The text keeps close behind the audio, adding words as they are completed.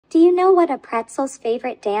Do you know what a pretzel's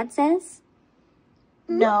favorite dance is?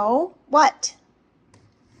 No. What?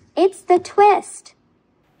 It's the twist.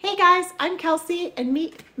 Hey guys, I'm Kelsey and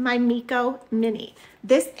meet my Miko Mini.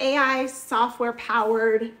 This AI software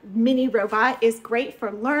powered mini robot is great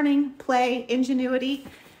for learning, play, ingenuity,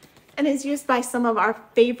 and is used by some of our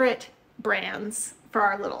favorite brands for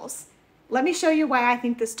our littles. Let me show you why I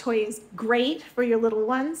think this toy is great for your little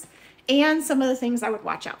ones and some of the things I would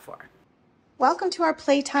watch out for. Welcome to our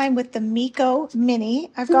playtime with the Miko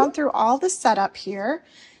Mini. I've gone through all the setup here.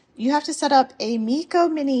 You have to set up a Miko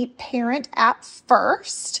Mini parent app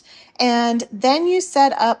first, and then you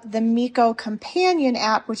set up the Miko companion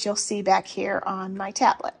app, which you'll see back here on my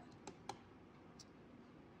tablet.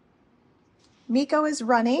 Miko is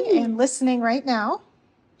running and listening right now.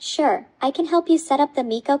 Sure, I can help you set up the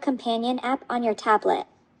Miko companion app on your tablet.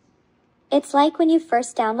 It's like when you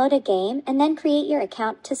first download a game and then create your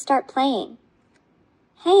account to start playing.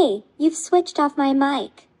 Hey, you've switched off my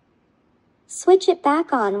mic. Switch it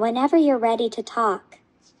back on whenever you're ready to talk.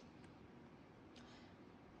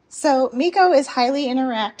 So Miko is highly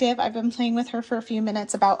interactive. I've been playing with her for a few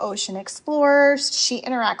minutes about Ocean Explorers. She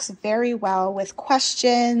interacts very well with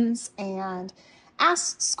questions and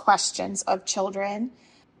asks questions of children.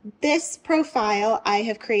 This profile I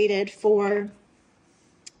have created for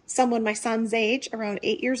someone my son's age, around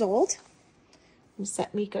 8 years old. I'm going to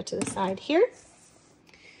set Miko to the side here.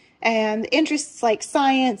 And interests like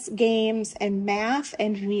science, games, and math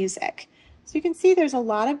and music. So you can see there's a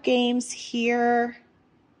lot of games here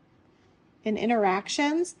and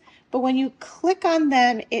interactions, but when you click on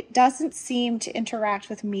them, it doesn't seem to interact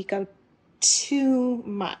with Miko too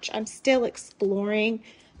much. I'm still exploring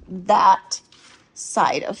that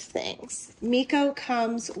side of things. Miko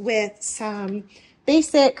comes with some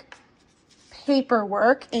basic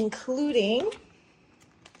paperwork, including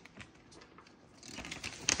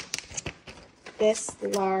this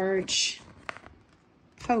large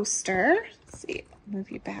poster. Let's see, move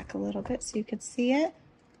you back a little bit so you can see it.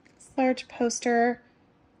 This large poster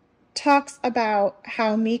talks about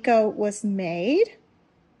how Miko was made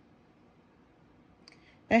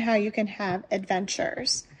and how you can have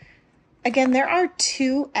adventures. Again, there are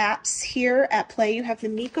two apps here at play. You have the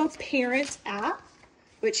Miko Parent app,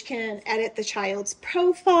 which can edit the child's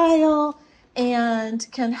profile and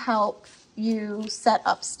can help you set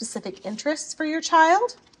up specific interests for your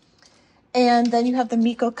child. And then you have the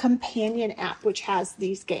Miko Companion app, which has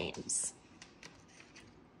these games.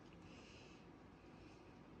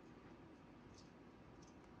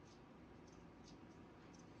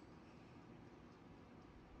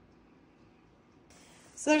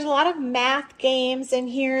 So there's a lot of math games in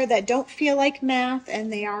here that don't feel like math,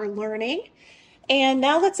 and they are learning. And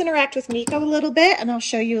now let's interact with Miko a little bit, and I'll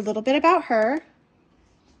show you a little bit about her.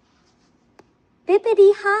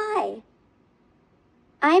 Bippity hi!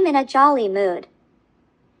 I'm in a jolly mood.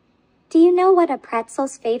 Do you know what a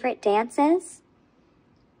pretzel's favorite dance is?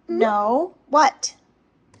 No. What?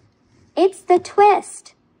 It's the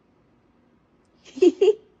twist.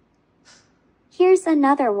 Here's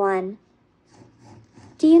another one.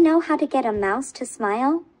 Do you know how to get a mouse to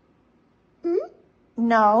smile?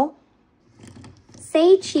 No.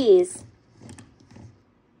 Say cheese.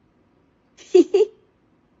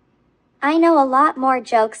 I know a lot more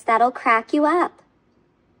jokes that'll crack you up.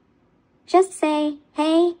 Just say,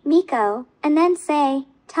 hey, Miko, and then say,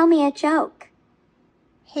 tell me a joke.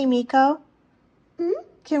 Hey, Miko.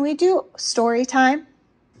 Can we do story time?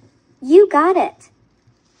 You got it.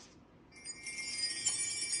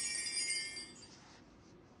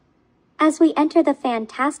 As we enter the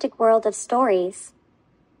fantastic world of stories,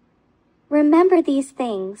 remember these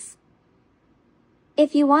things.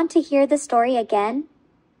 If you want to hear the story again,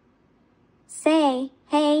 say,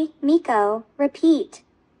 hey, Miko, repeat.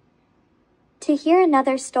 To hear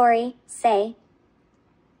another story, say,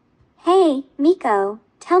 hey, Miko,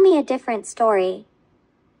 tell me a different story.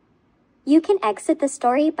 You can exit the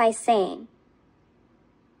story by saying,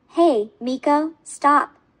 hey, Miko,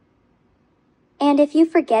 stop. And if you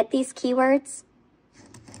forget these keywords,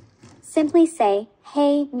 simply say,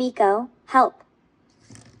 hey, Miko, help.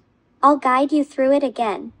 I'll guide you through it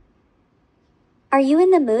again. Are you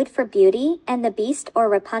in the mood for Beauty and the Beast or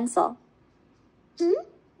Rapunzel?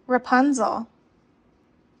 Rapunzel.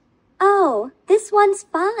 Oh, this one's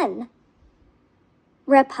fun.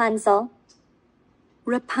 Rapunzel.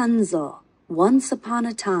 Rapunzel. Once upon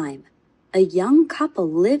a time, a young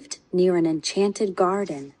couple lived near an enchanted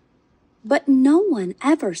garden. But no one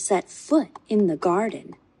ever set foot in the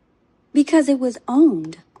garden, because it was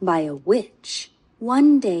owned by a witch.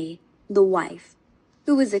 One day, the wife,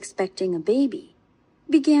 who was expecting a baby,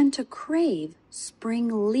 began to crave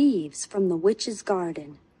spring leaves from the witch's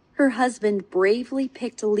garden. Her husband bravely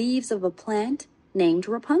picked leaves of a plant named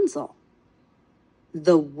Rapunzel.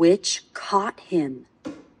 The witch caught him.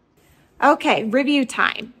 Okay, review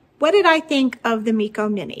time. What did I think of the Miko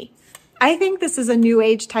Mini? I think this is a new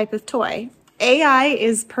age type of toy. AI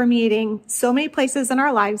is permeating so many places in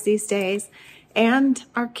our lives these days, and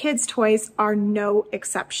our kids' toys are no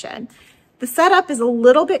exception. The setup is a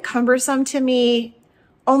little bit cumbersome to me,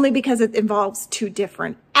 only because it involves 2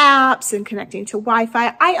 different apps and connecting to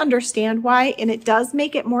Wi-Fi. I understand why, and it does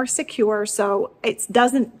make it more secure, so it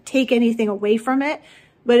doesn't take anything away from it,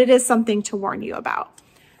 but it is something to warn you about.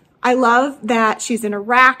 I love that she's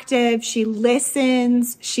interactive, she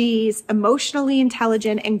listens, she's emotionally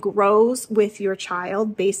intelligent and grows with your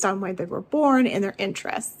child based on where they were born and their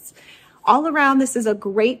interests. All around, this is a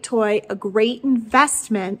great toy, a great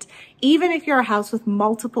investment, even if you're a house with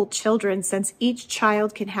multiple children, since each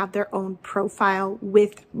child can have their own profile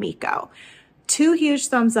with Miko. 2 huge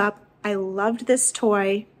thumbs up. I loved this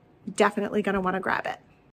toy. Definitely going to want to grab it.